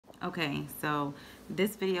Okay, so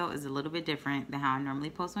this video is a little bit different than how I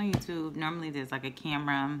normally post on YouTube. Normally there's like a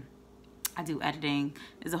camera, I do editing,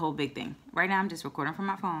 it's a whole big thing. Right now I'm just recording from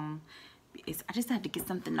my phone. I just had to get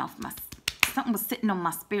something off my, something was sitting on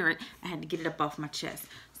my spirit. I had to get it up off my chest.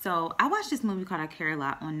 So I watched this movie called I Care a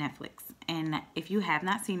Lot on Netflix. And if you have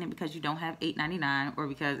not seen it because you don't have $8.99 or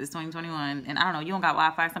because it's 2021 and I don't know, you don't got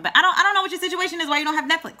Wi-Fi or something. I don't know what your situation is why you don't have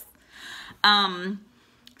Netflix.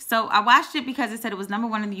 So I watched it because it said it was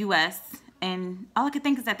 #1 in the US. And all I could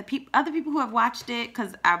think is that the other people who have watched it,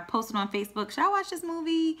 because I posted on Facebook, should I watch this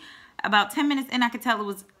movie? About 10 minutes in, I could tell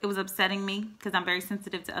it was upsetting me because I'm very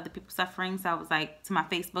sensitive to other people suffering. So I was like to my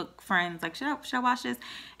Facebook friends, like, should I watch this?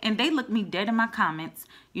 And they looked me dead in my comments,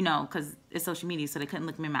 you know, because it's social media, so they couldn't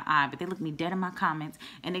look me in my eye. But they looked me dead in my comments.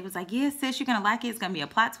 And they was like, yeah, sis, you're going to like it. It's going to be a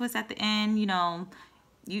plot twist at the end, you know.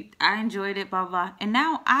 I enjoyed it, blah, blah. And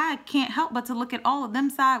now I can't help but to look at all of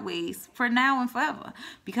them sideways for now and forever.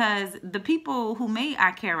 Because the people who made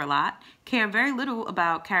I Care a Lot care very little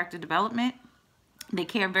about character development. They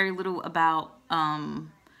care very little about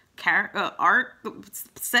art,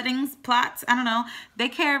 settings, plots. I don't know. They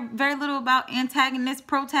care very little about antagonist,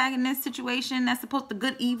 protagonist situation. That's supposed to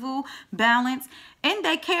good, evil, balance. And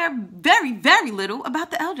they care very, very little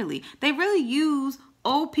about the elderly. They really use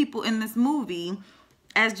old people in this movie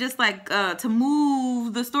as just like to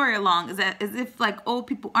move the story along, as if like old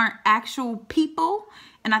people aren't actual people.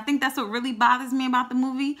 And I think that's what really bothers me about the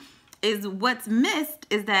movie, is what's missed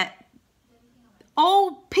is that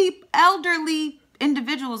elderly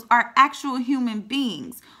individuals are actual human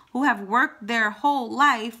beings who have worked their whole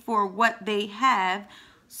life for what they have.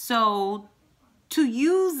 So to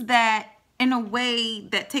use that in a way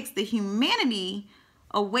that takes the humanity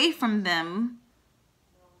away from them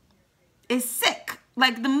is sick.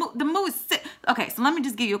 Like the movie's sick. Okay, so let me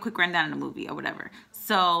just give you a quick rundown of the movie or whatever.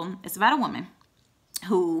 So it's about a woman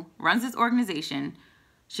who runs this organization.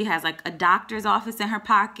 She has like a doctor's office in her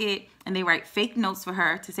pocket, and they write fake notes for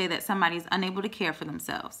her to say that somebody is unable to care for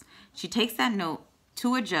themselves. She takes that note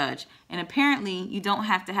to a judge, and apparently you don't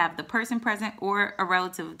have to have the person present or a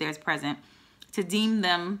relative of theirs present to deem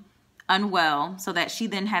them unwell, so that she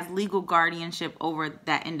then has legal guardianship over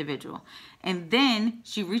that individual. And then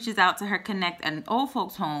she reaches out to her connect at an old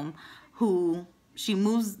folks home, who she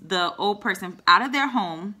moves the old person out of their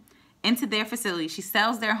home into their facility. She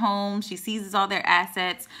sells their home. She seizes all their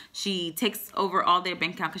assets. She takes over all their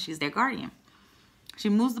bank account because she's their guardian. She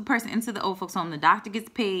moves the person into the old folks home. The doctor gets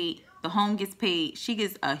paid. The home gets paid. She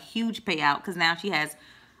gets a huge payout because now she has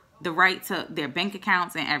the right to their bank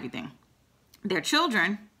accounts and everything. Their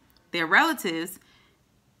children, their relatives,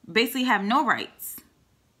 basically have no rights.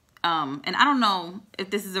 And I don't know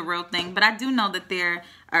if this is a real thing, but I do know that there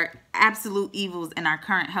are absolute evils in our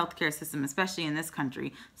current healthcare system, especially in this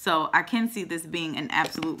country. So I can see this being an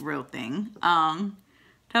absolute real thing.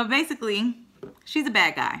 So basically, she's a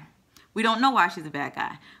bad guy. We don't know why she's a bad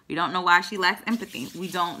guy. We don't know why she lacks empathy. We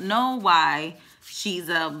don't know why she's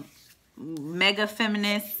a mega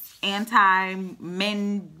feminist,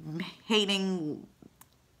 anti-men hating,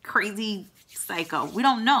 crazy psycho. We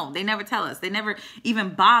don't know. They never tell us. They never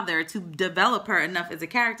even bother to develop her enough as a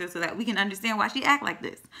character so that we can understand why she act like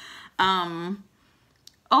this.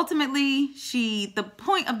 Ultimately, the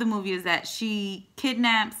point of the movie is that she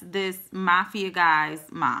kidnaps this mafia guy's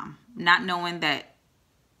mom, not knowing that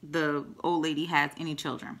the old lady has any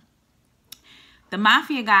children. The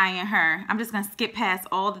mafia guy and her, I'm just going to skip past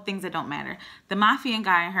all the things that don't matter. The mafia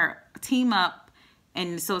guy and her team up.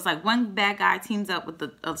 And so it's like one bad guy teams up with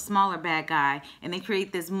a smaller bad guy, and they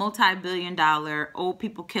create this multi-billion-dollar old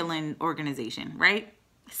people killing organization, right?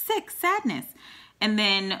 Sick, sadness. And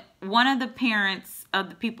then one of the parents of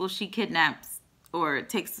the people she kidnaps, or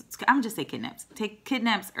takes, I'm just say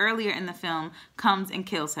kidnaps earlier in the film, comes and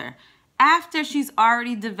kills her after she's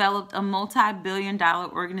already developed a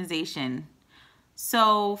multi-billion-dollar organization.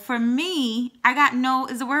 So for me, I got no,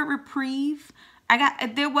 is the word reprieve?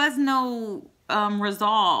 There was no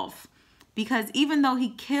resolve, because even though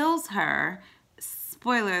he kills her,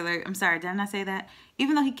 spoiler alert, I'm sorry, did I not say that?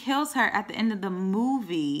 Even though he kills her at the end of the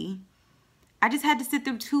movie, I just had to sit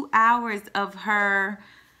through 2 hours of her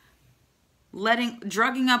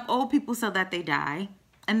drugging up old people so that they die.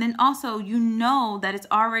 And then also, you know that it's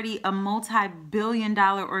already a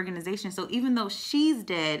multi-billion-dollar organization. So even though she's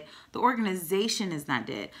dead, the organization is not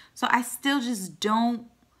dead. So I still just don't,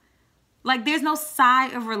 like, there's no sigh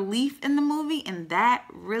of relief in the movie, and that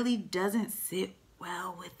really doesn't sit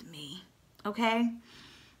well with me, okay?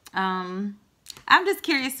 I'm just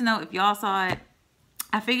curious to know if y'all saw it.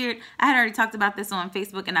 I figured I had already talked about this on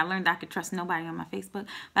Facebook, and I learned I could trust nobody on my Facebook.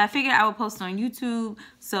 But I figured I would post on YouTube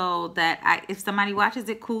so that if somebody watches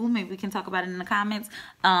it, cool. Maybe we can talk about it in the comments.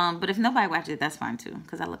 But if nobody watches it, that's fine too,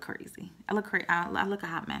 because I look crazy. I look a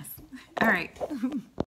hot mess. All right.